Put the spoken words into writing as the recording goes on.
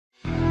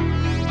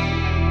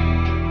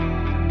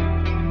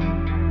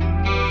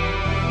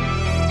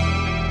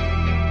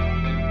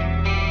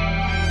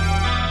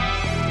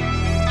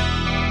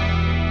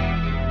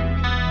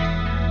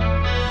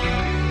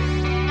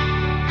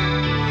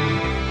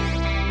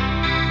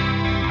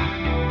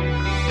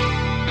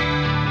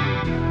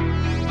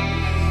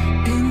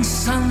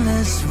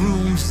endless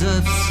rooms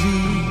of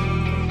sleep,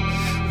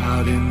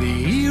 out in the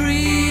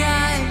eerie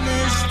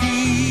eyeless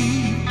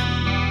deep,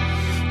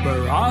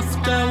 where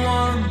oft I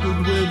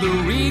wandered with the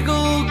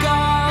regal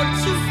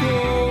gods of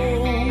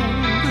old.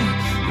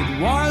 It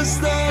was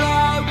that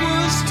I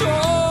was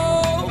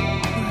told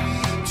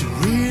to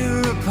rear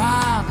a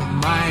part of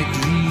my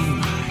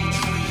dream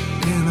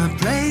in a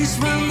place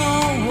where no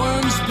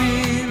one's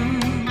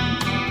been,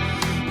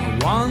 a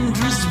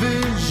wondrous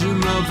vision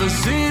of a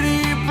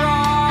city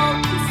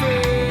proud to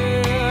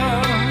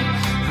fair,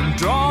 and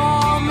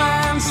draw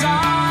man's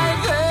eye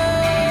there.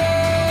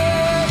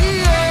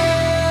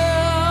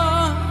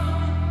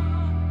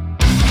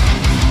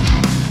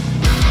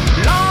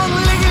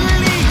 Long-legged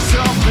leagues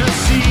of the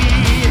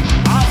sea,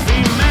 of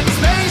immense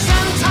space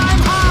and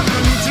time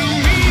hearken to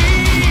me.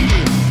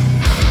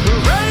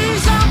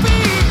 Raise a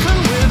beacon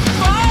with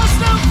most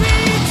of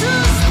thee to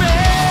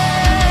spare.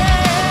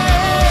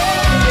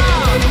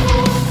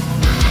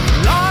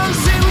 Long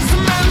since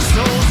men's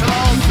souls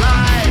all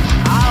fly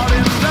out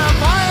in the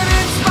void,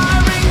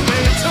 inspiring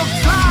they took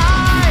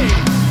flight,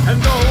 and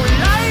though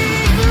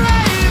like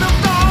rain of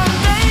dawn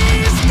they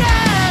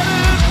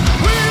scattered,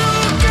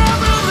 we'll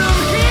gather them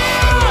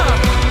here.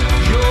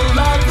 You'll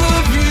love the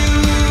view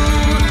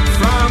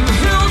from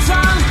hills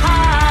on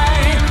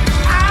high.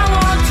 I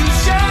want to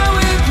share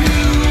with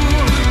you,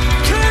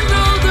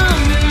 kindle the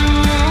new,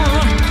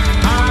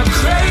 our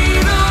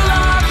cradle,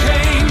 our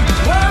pain,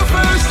 where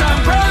first our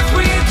breath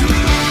we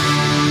drew.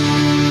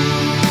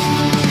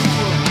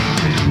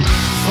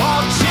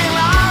 Forging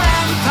our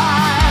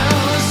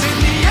empires in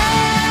the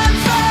end,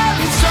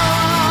 very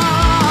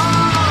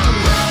song,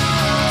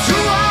 to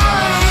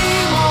our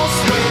aimless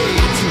way,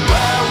 to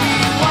where we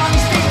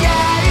once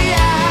began,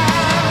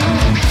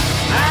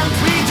 and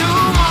we do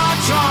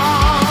march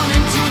on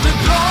into the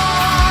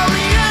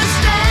glorious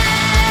day,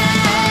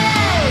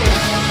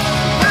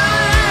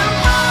 and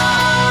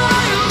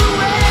miles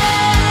away.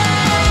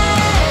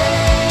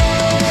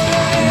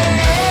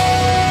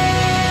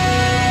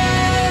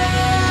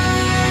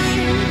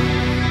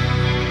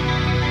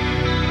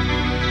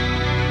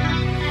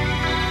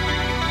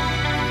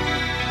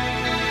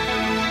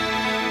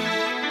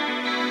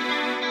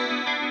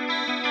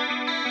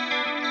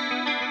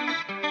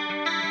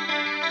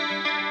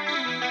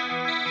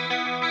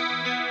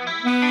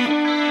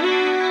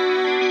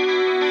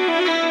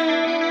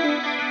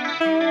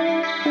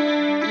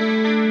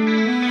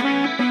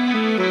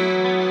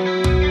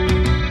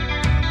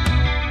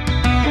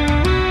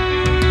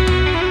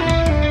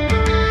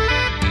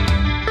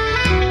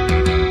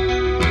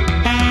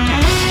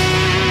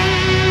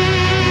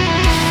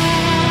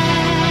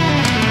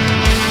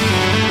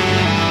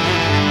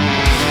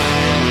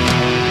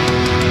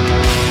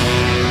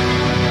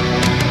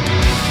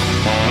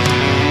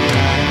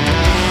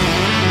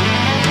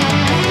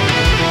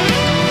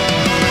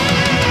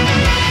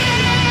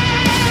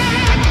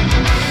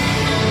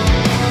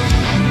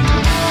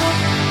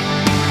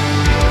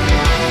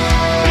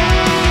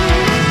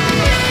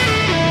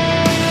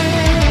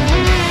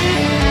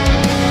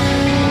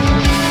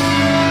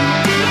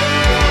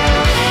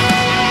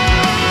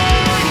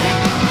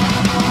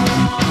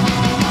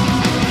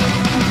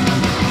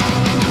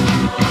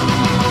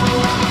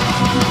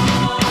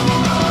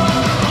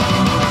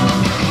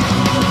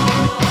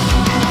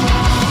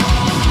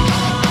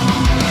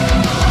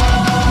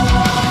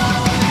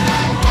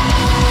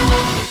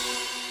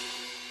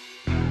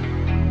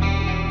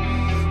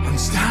 On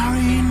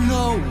starry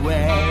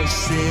nowhere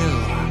still,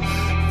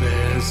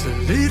 there's a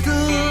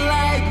little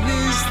like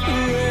this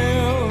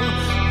thrill,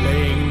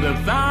 laying the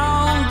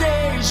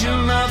foundation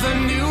of a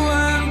new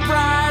and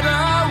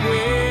brighter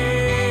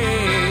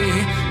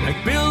way, like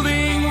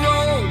building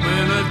Rome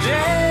in a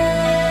day.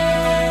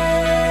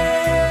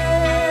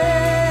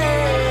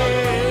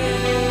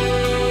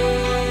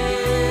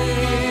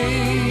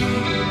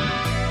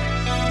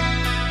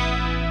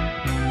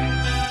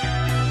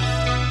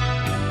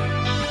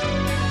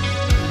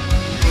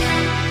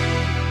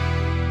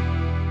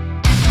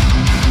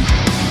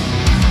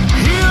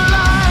 Here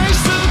lies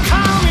the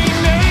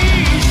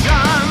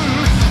culmination,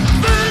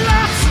 the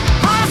last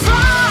are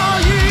found.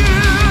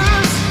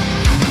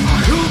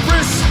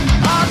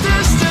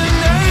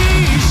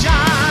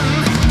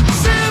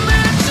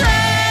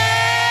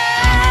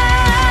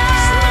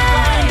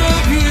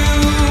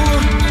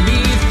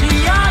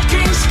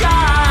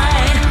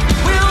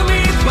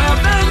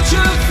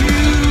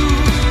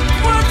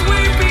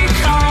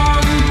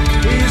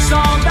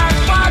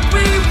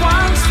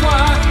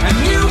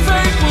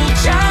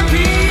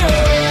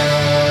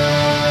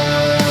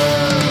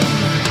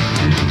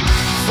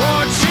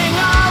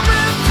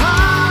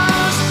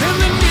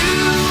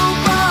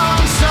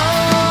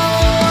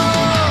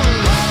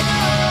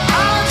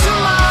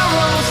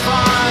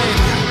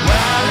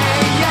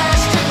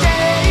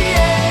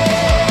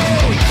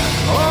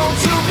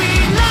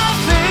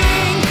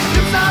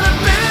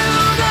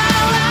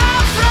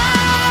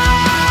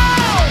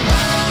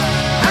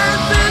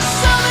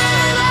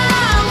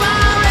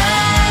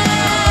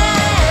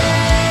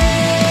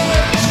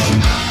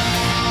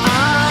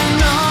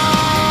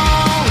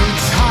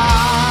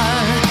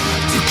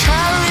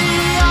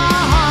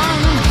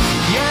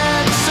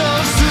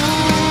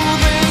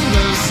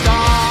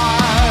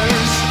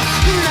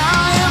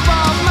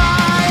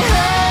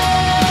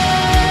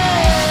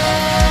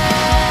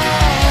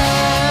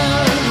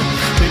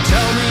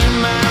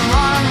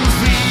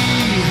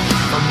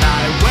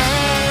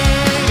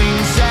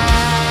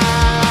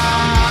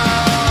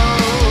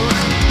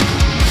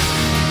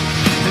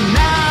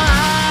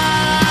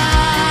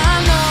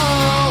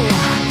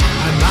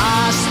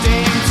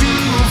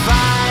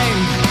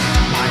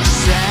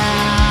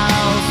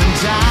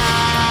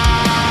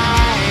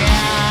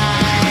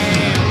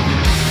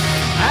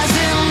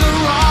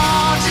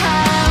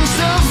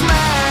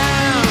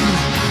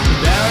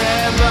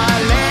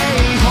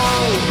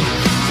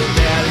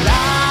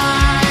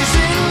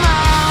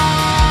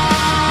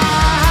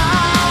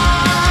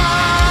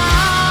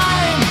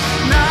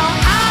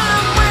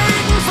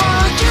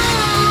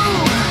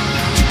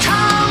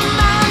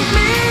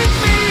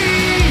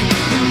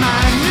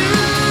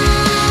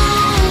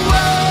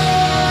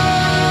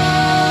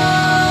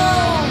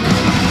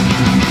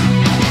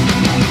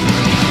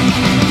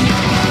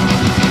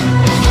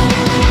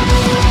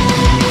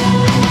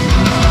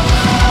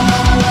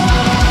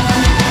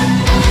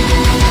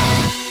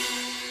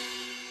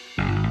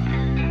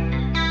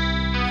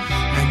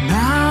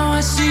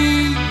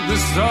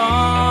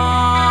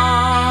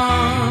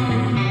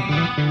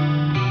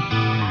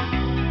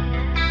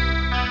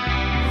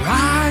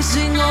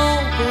 rising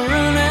over